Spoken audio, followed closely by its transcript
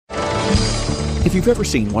If you've ever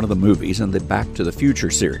seen one of the movies in the Back to the Future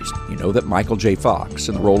series, you know that Michael J. Fox,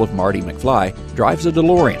 in the role of Marty McFly, drives a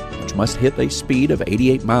DeLorean, which must hit a speed of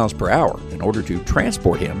 88 miles per hour in order to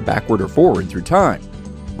transport him backward or forward through time.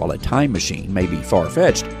 While a time machine may be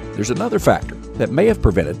far-fetched, there's another factor that may have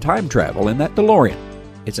prevented time travel in that DeLorean.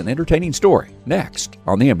 It's an entertaining story, next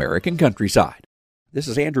on The American Countryside. This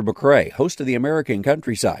is Andrew McCrae, host of The American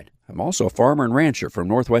Countryside. I'm also a farmer and rancher from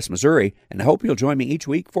Northwest Missouri, and I hope you'll join me each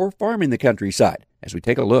week for Farming the Countryside, as we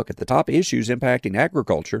take a look at the top issues impacting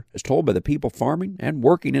agriculture as told by the people farming and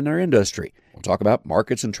working in our industry. We'll talk about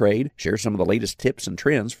markets and trade, share some of the latest tips and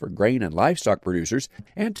trends for grain and livestock producers,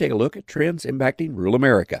 and take a look at trends impacting rural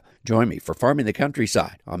America. Join me for Farming the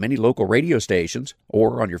Countryside on many local radio stations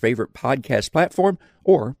or on your favorite podcast platform,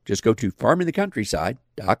 or just go to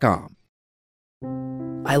farmingthecountryside.com.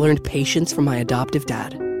 I learned patience from my adoptive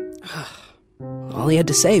dad. All he had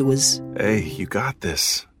to say was, "Hey, you got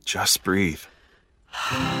this. Just breathe."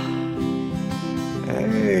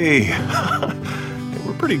 Hey,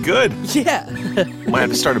 we're pretty good. yeah. Might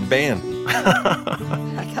have to start a band.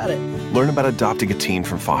 I got it. Learn about adopting a teen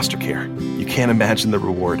from foster care. You can't imagine the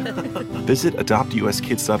reward. Visit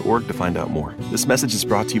adoptuskids.org to find out more. This message is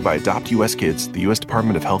brought to you by Adopt US Kids, the U.S.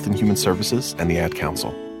 Department of Health and Human Services, and the Ad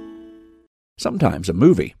Council. Sometimes a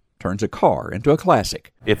movie turns a car into a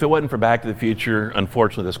classic. If it wasn't for Back to the Future,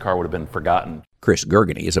 unfortunately, this car would have been forgotten. Chris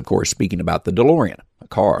Gergany is, of course, speaking about the DeLorean, a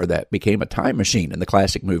car that became a time machine in the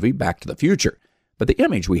classic movie Back to the Future. But the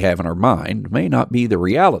image we have in our mind may not be the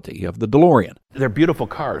reality of the DeLorean. They're beautiful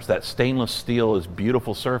cars. That stainless steel is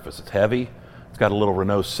beautiful surface. It's heavy. It's got a little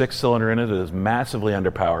Renault 6-cylinder in it. It is massively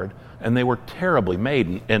underpowered. And they were terribly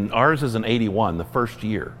made. And ours is an 81, the first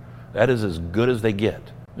year. That is as good as they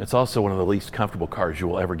get. It's also one of the least comfortable cars you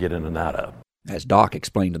will ever get in and out of. As Doc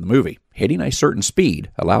explained in the movie, hitting a certain speed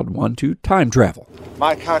allowed one to time travel.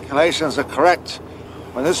 My calculations are correct.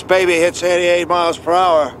 When this baby hits 88 miles per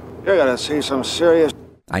hour, you're going to see some serious...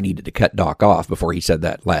 I needed to cut Doc off before he said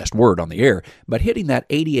that last word on the air, but hitting that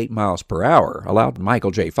 88 miles per hour allowed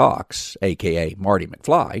Michael J. Fox, a.k.a. Marty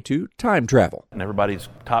McFly, to time travel. And everybody's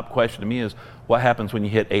top question to me is, what happens when you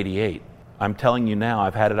hit 88? I'm telling you now,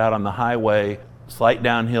 I've had it out on the highway, slight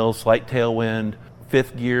downhill, slight tailwind,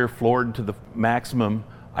 fifth gear, floored to the maximum.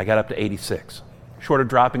 I got up to 86. Short of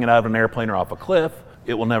dropping it out of an airplane or off a cliff,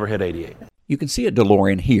 it will never hit 88. You can see a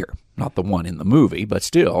DeLorean here, not the one in the movie, but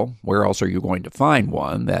still, where else are you going to find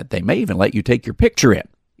one that they may even let you take your picture in?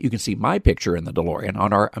 You can see my picture in the DeLorean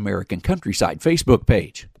on our American Countryside Facebook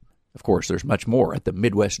page. Of course, there's much more at the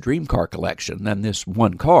Midwest Dream Car Collection than this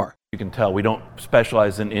one car. You can tell we don't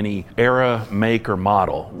specialize in any era, make, or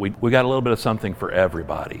model. We got a little bit of something for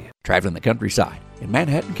everybody. Traveling the countryside in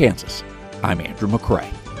Manhattan, Kansas, I'm Andrew McCrae.